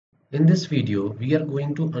In this video, we are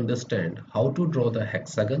going to understand how to draw the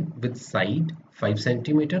hexagon with side 5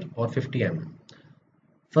 cm or 50 mm.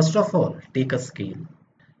 First of all, take a scale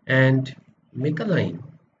and make a line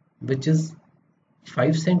which is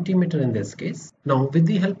 5 cm in this case. Now with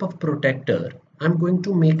the help of protractor, I'm going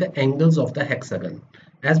to make the angles of the hexagon.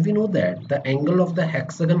 As we know that the angle of the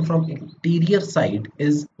hexagon from interior side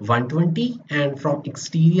is 120 and from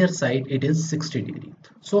exterior side it is 60 degree.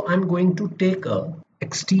 So I'm going to take a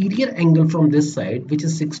exterior angle from this side which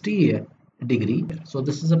is 60 degree. So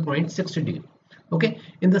this is a point 60 degree. Okay,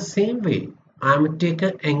 in the same way I'm take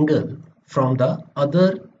an angle from the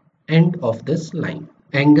other end of this line,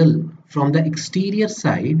 angle from the exterior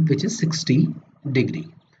side which is 60 degree.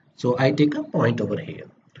 So I take a point over here.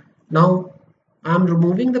 Now I'm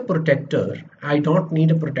removing the protractor. I don't need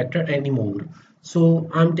a protractor anymore. So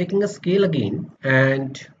I'm taking a scale again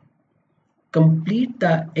and complete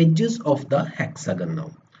the edges of the hexagon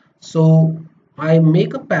now. So I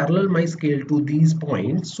make a parallel my scale to these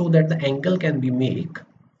points so that the angle can be made.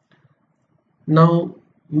 Now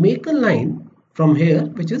make a line from here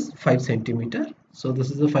which is 5 cm. So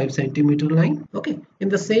this is a 5 cm line. Okay. In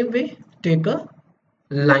the same way, take a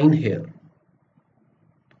line here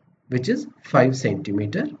which is 5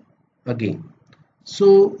 cm again.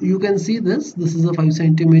 So you can see this is a 5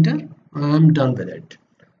 cm. I am done with it.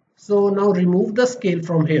 So now remove the scale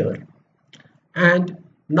from here, and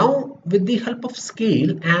now with the help of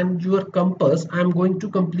scale and your compass I am going to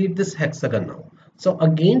complete this hexagon now. So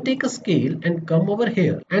again take a scale and come over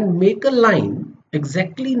here and make a line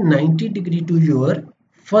exactly 90 degree to your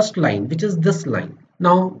first line, which is this line.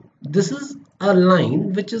 Now this is a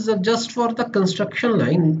line which is just for the construction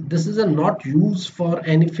line. This is not used for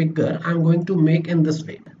any figure. I'm going to make in this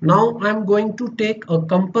way. Now I'm going to take a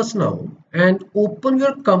compass now and open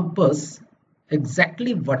your compass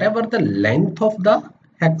exactly whatever the length of the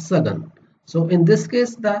hexagon. So in this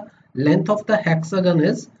case the length of the hexagon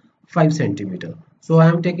is 5 cm. So I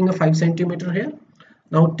am taking a 5 cm here.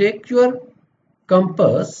 Now take your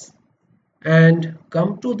compass and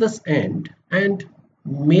come to this end and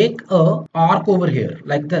make a arc over here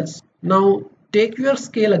like this. Now take your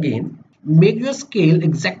scale again, make your scale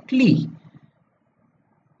exactly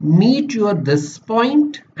meet your this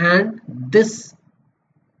point and this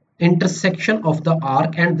intersection of the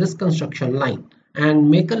arc and this construction line, and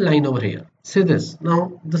make a line over here. See this.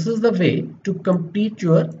 Now this is the way to complete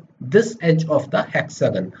your this edge of the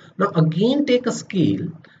hexagon. Now again take a scale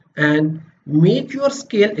and make your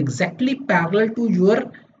scale exactly parallel to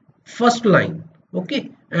your first line.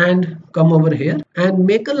 Okay, and come over here and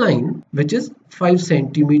make a line which is 5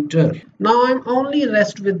 cm. Now I'm only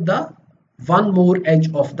rest with the one more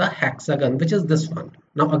edge of the hexagon, which is this one.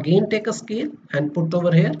 Now again take a scale and put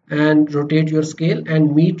over here and rotate your scale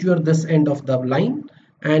and meet your this end of the line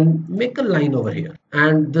and make a line over here,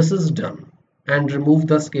 and this is done. And remove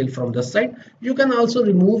the scale from this side. You can also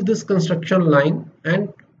remove this construction line,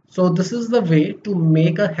 and so this is the way to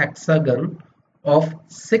make a hexagon of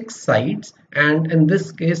 6 sides, and in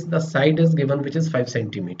this case the side is given which is 5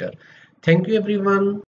 cm. Thank you everyone.